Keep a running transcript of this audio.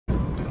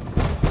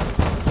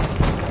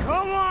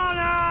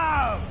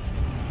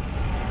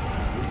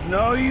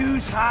no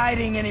use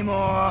hiding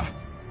anymore.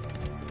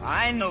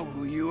 I know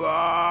who you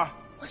are.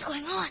 What's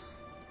going on?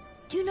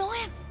 Do you know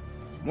him?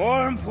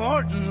 More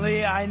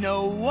importantly, I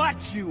know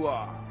what you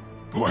are.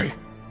 Boy,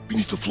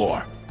 beneath the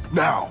floor.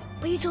 Now!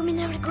 But you told me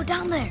never to go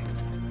down there.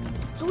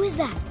 Who is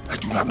that? I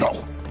do not know.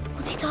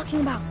 What's he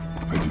talking about?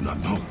 I do not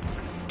know.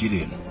 Get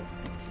in.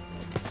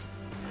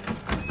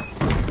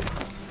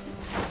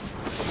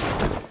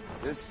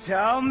 Just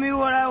tell me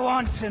what I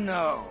want to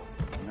know.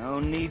 No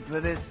need for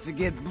this to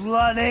get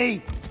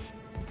bloody.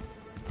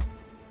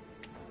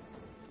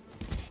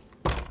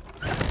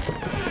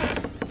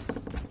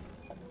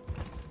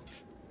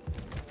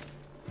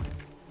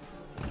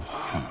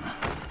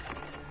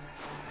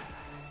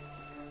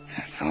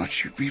 I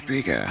thought you'd be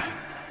bigger.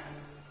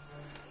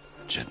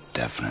 But you're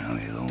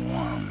definitely the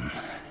one.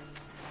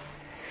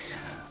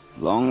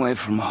 Long way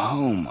from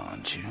home,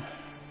 aren't you?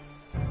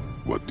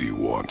 What do you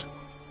want?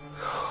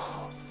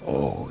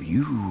 Oh,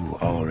 you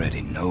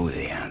already know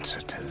the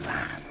answer to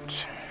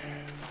that.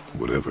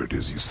 Whatever it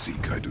is you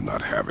seek, I do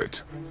not have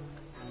it.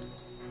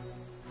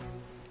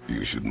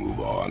 You should move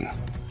on.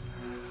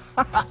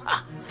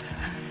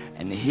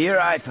 And here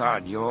I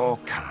thought your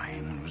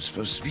kind was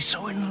supposed to be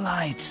so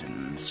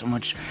enlightened, so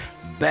much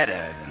better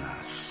than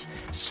us,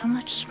 so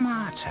much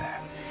smarter.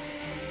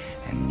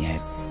 And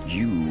yet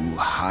you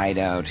hide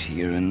out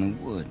here in the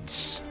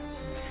woods,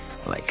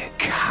 like a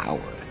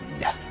coward.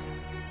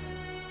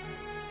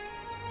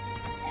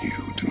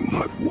 You do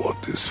not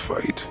want this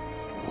fight.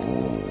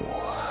 Oh,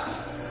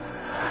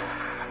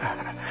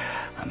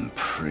 I'm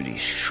pretty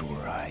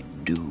sure I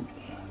do.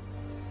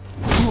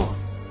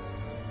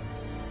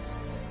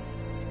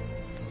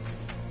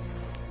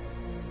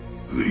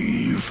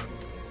 Leave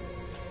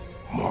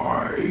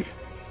my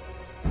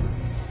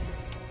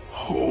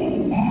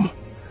home.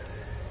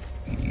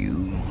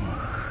 You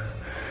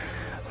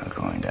are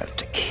going to have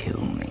to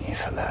kill me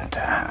for that to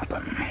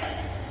happen.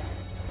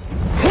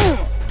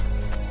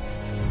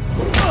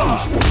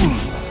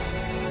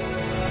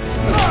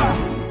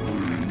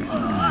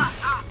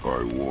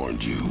 I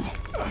warned you.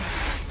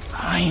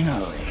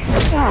 Finally.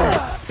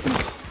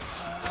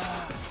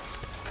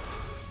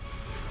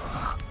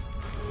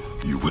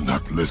 You would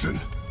not listen.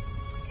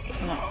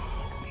 No.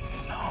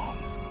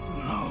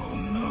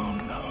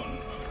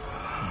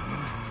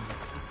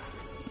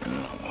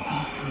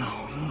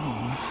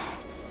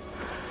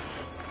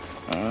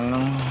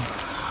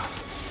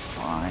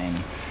 Fine.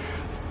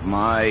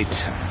 My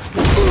turn.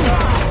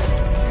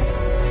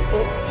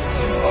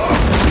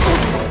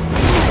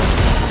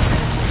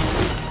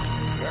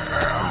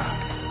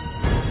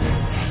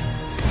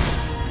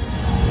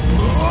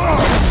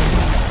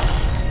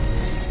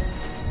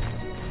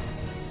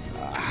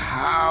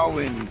 How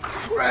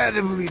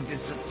incredibly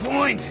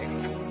disappointing.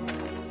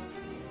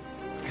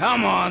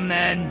 Come on,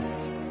 then.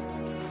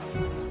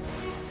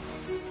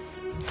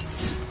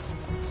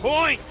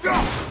 Point!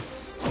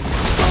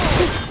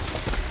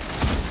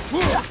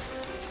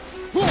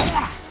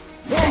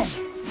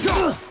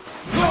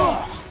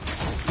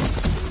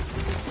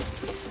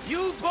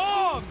 You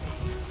bore me!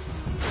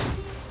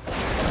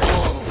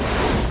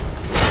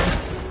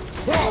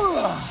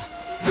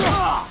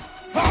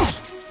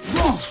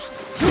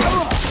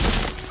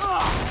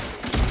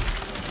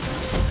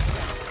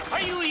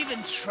 Are you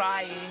even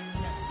trying?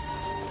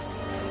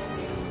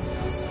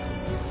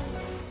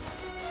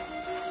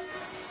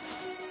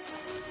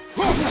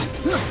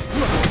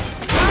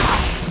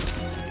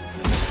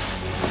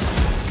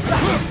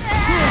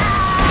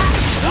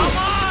 Come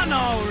on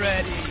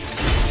already!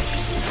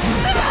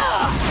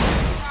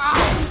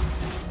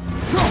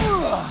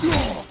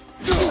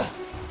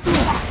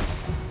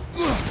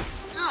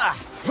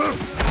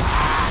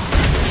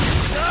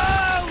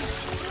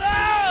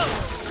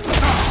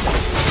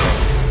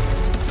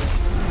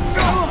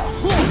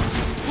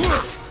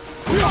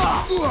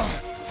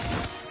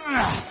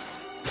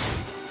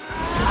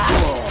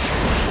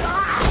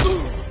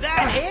 Is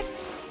that it?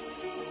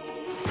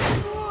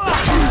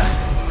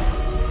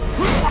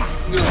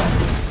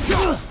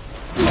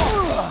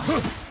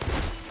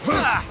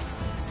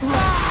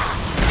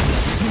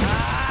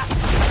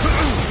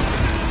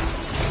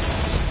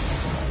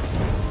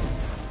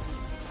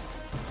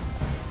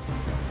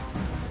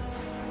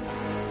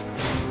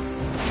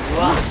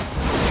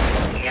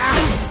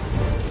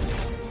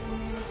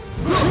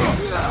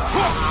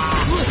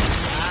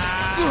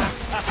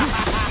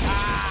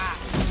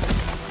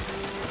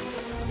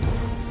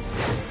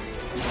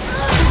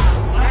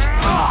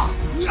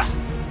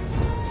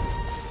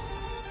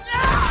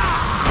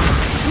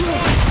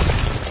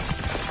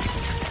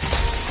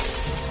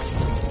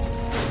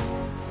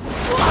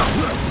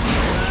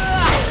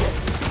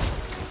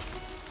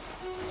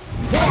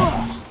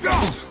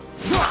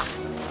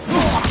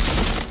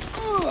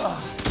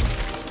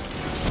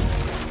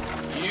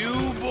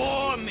 You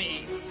bore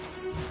me.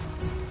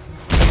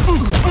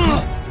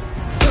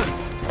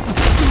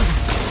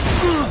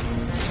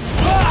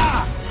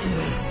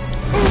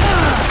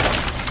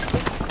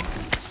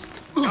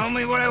 Tell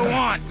me what I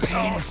want.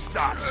 Pain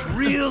stops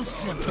real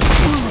simple.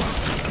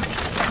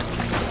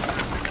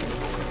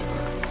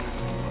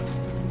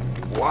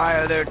 Why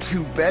are there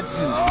two beds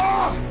in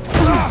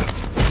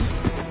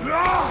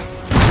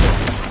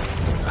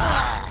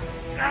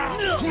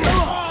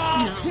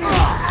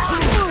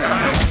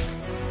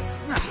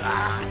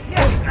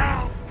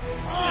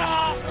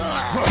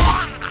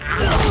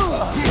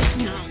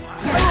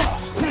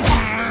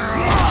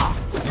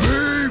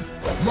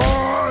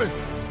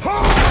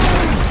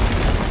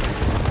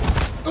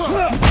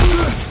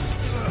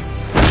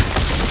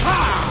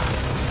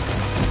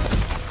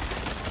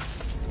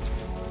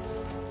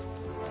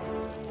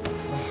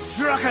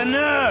Struck a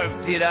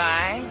nerve, did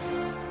I?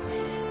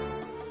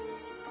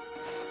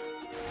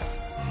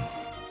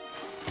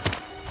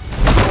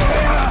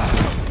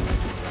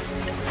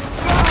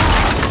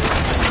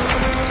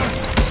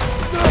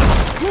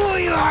 Who are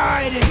you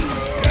hiding?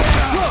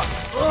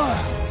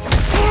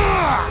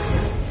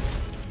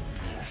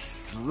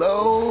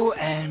 Slow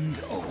and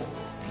old.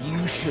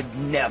 You should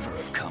never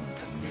have come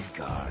to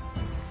Midgard.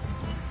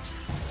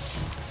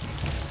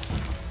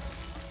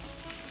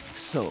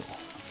 So,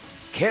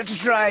 care to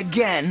try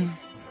again?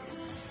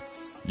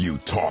 You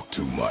talk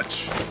too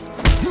much.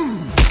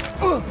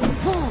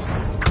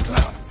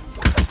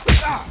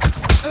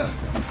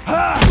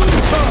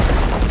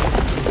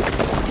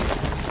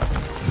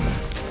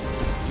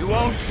 You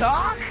won't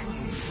talk?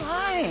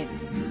 Fine.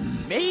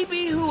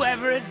 Maybe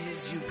whoever it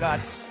is you've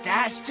got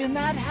stashed in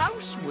that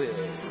house will.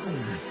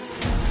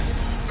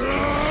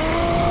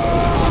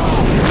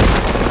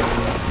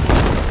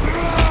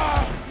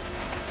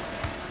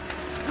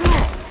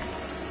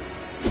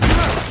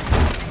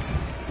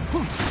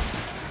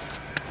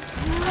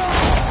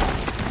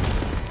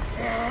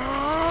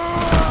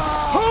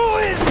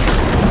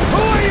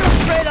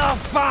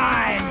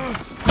 Fine!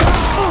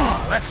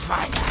 Let's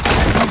find out.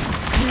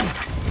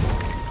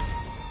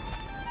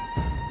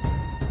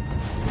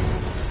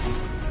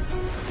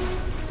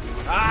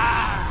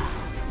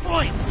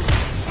 Point!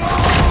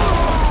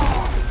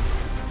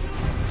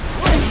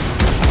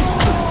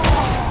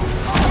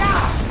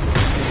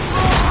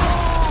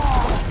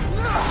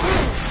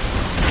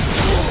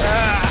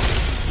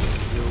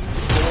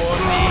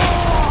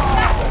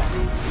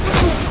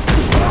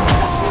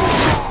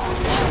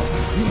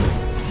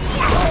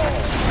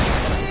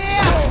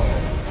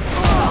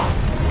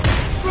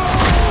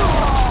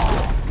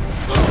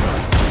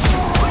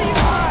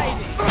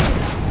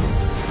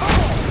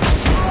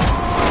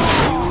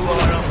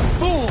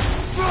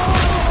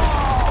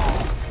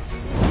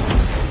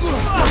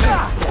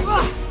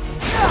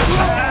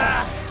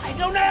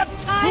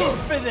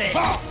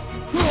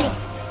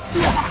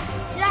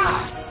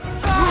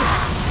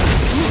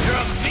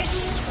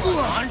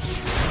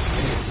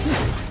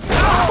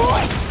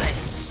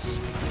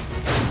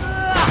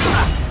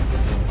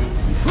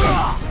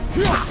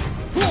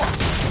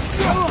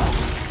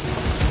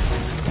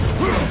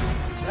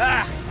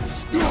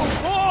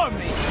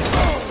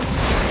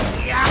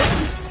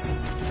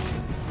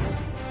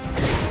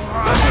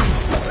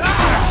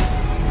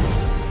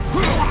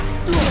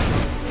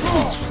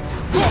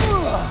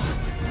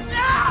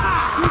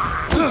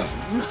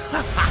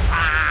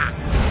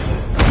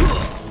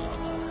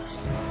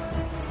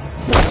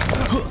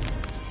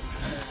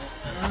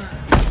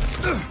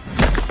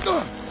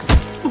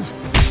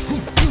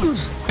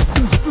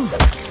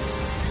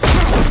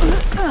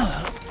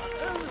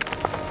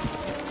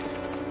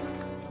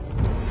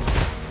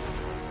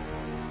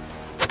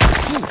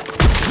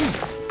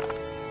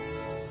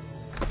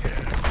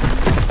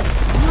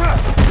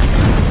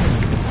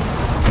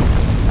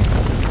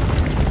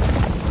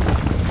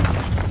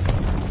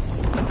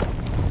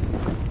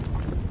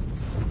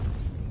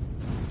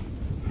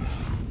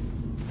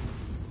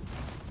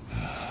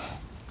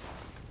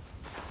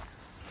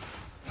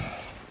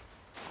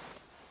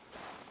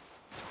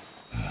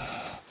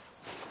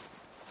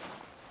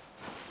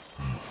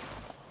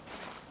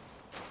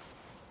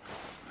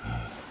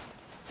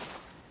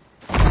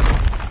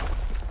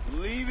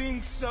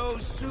 Leaving so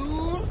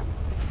soon?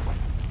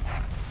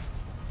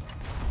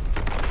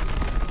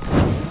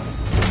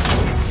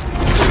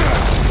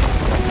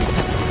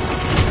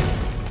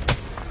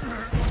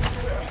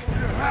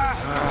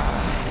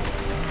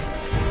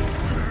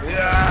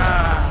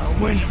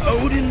 When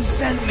Odin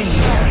sent me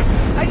here,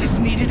 I just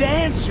needed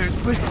answers,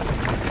 but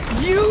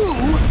you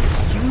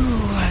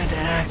had to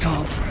act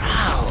all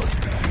proud.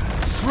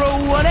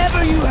 Throw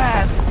whatever you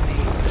have at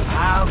me.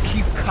 I'll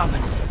keep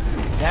coming.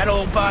 That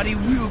old body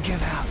will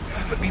give out.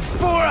 But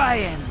before I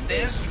end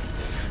this,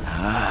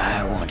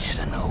 I want you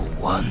to know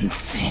one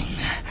thing.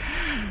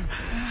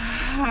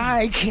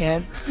 I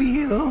can't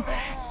feel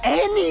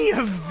any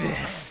of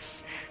this.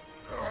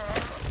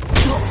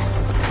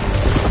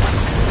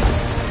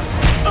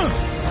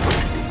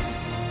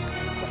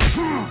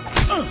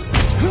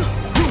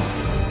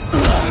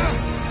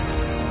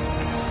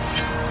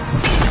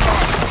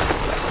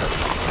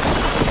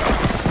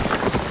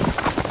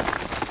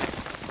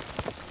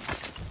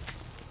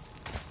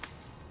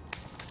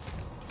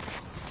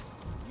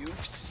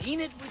 Seen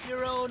it with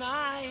your own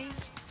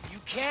eyes. You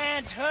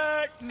can't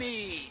hurt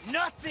me.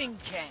 Nothing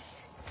can.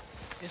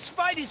 This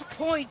fight is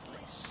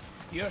pointless.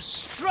 Your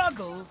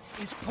struggle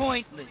is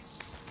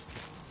pointless.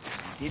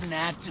 Didn't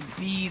have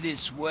to be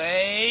this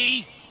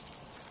way.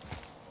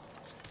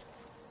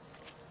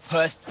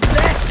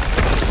 Pathetic!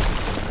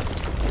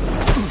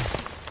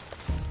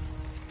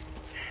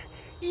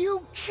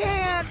 You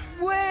can't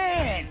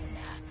win!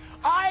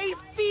 I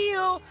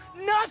feel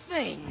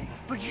nothing!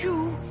 But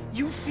you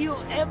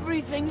feel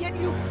everything, yet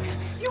you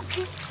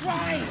keep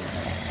trying.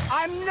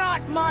 I'm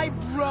not my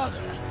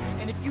brother,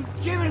 and if you'd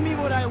given me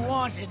what I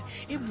wanted,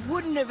 it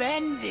wouldn't have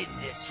ended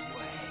this way.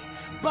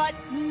 But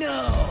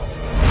no!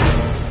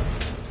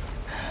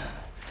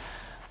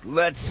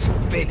 Let's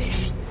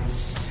finish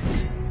this.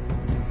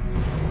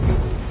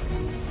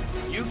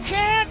 You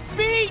can't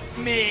beat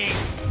me!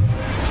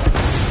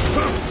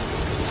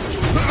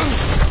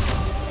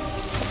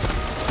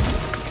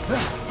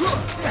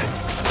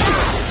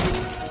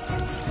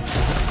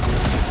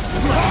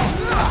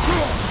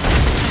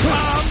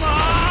 Come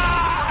on!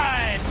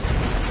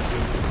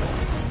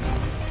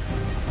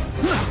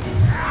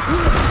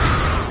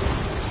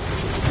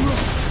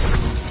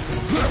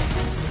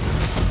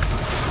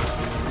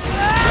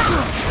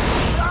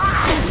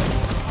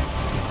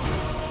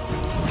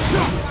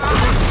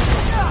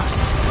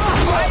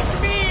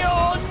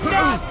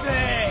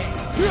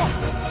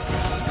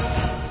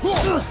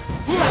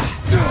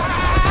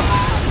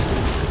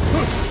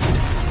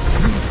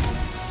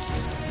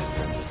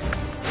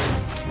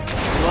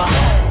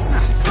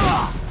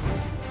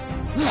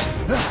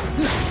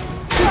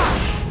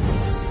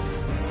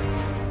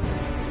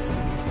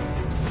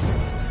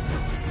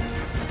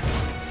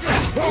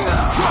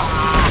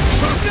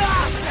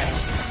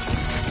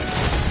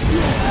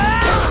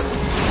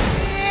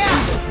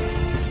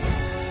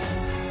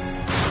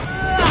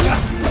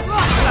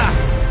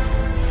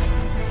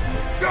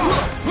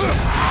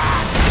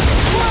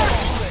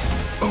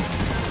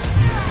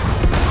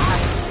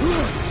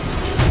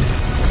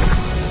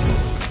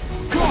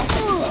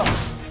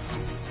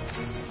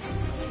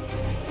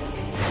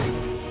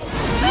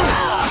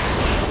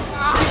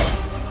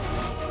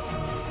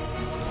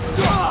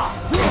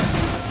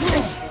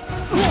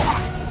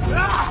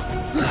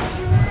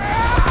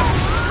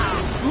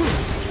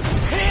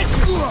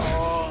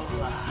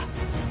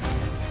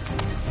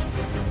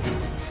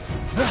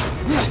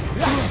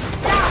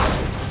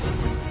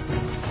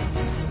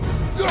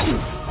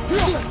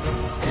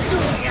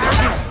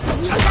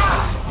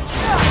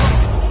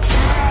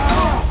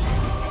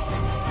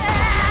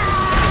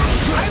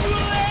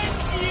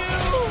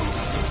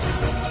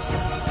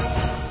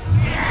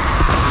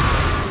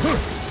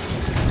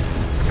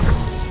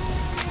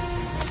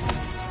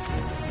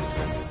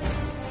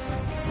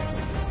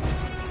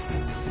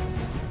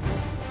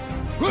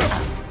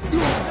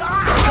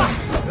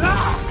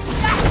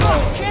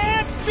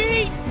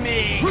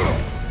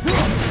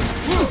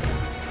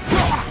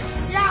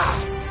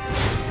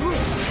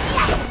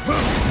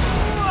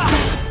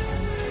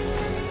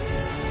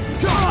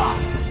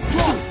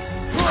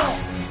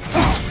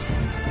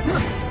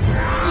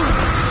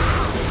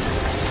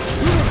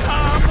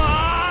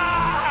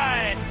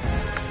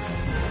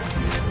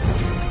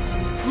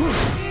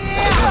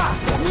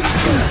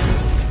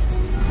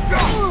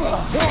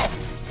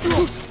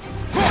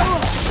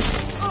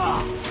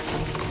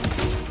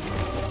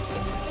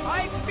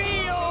 I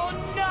feel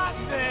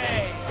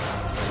nothing!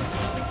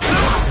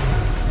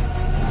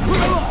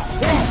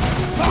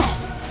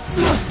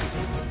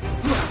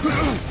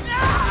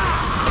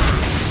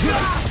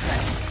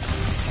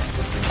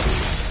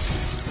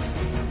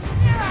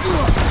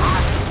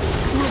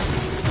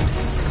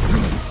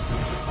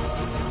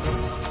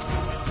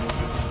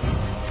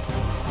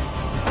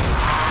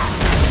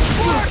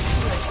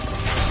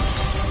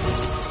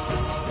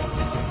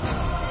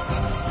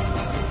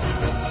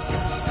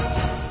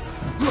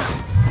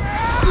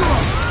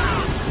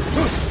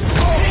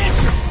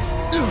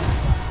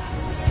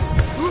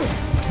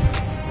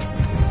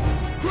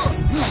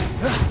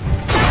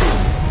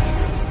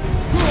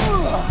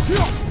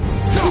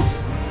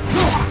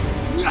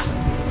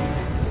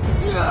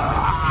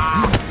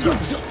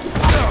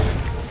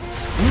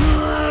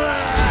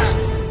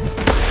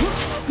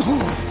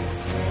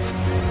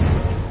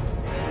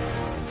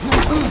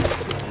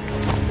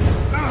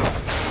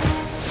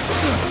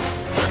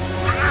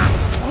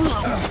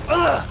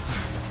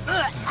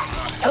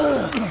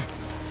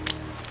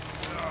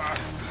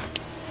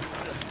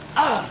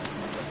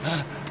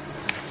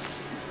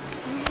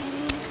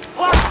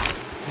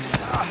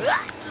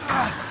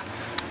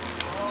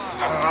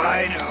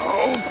 I'd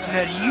hoped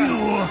that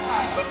you,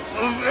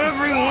 of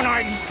everyone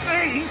I'd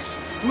faced,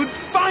 would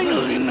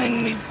finally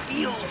make me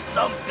feel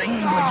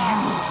something, but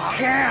you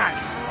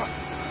can't.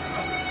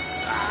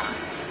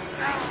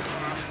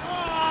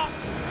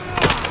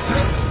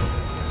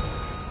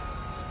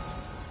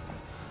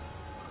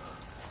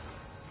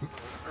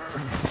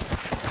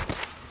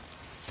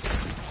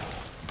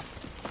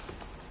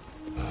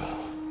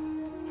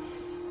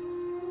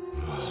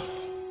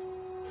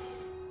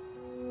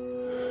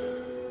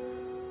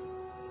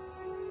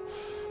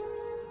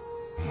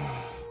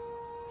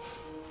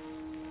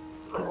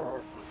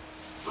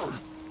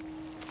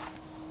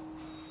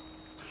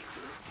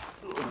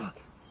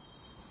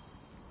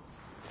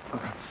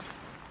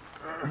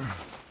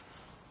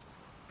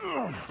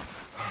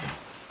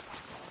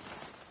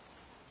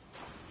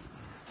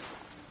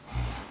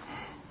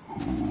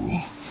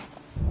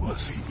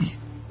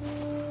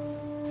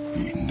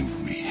 He knew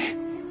me.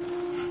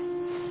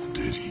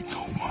 Did he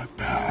know my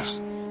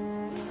past?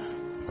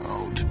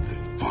 How did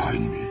they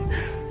find me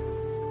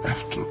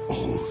after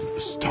all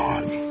this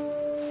time?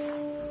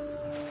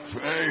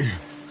 Faye,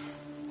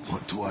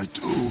 what do I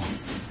do?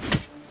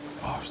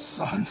 Our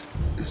son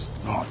is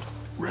not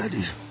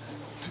ready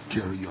to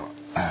carry your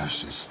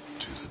ashes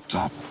to the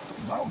top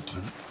of the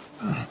mountain.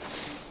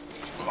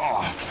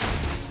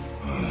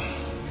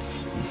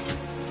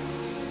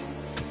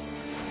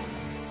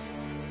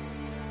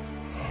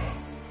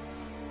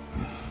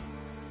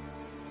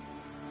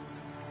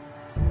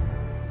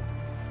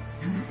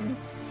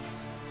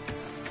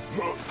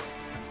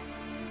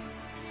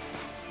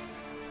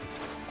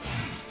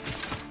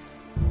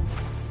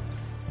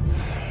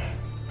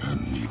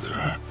 And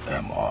neither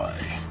am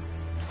I.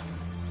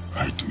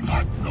 I do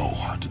not know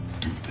how to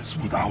do this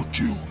without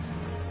you.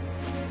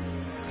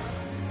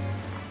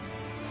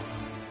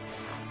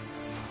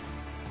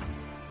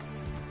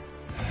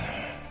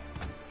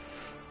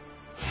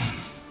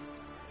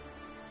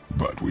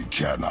 But we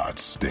cannot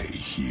stay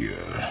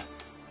here.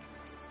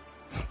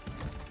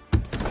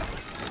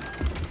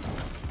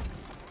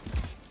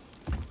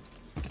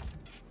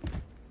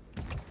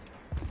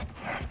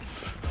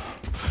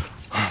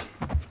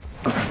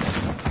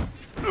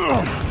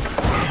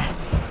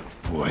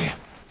 Boy.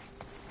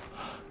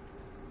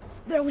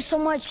 There was so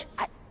much.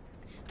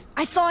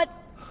 I thought.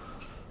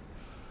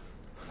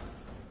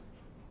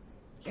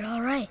 You're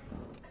all right.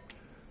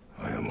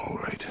 I am all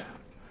right.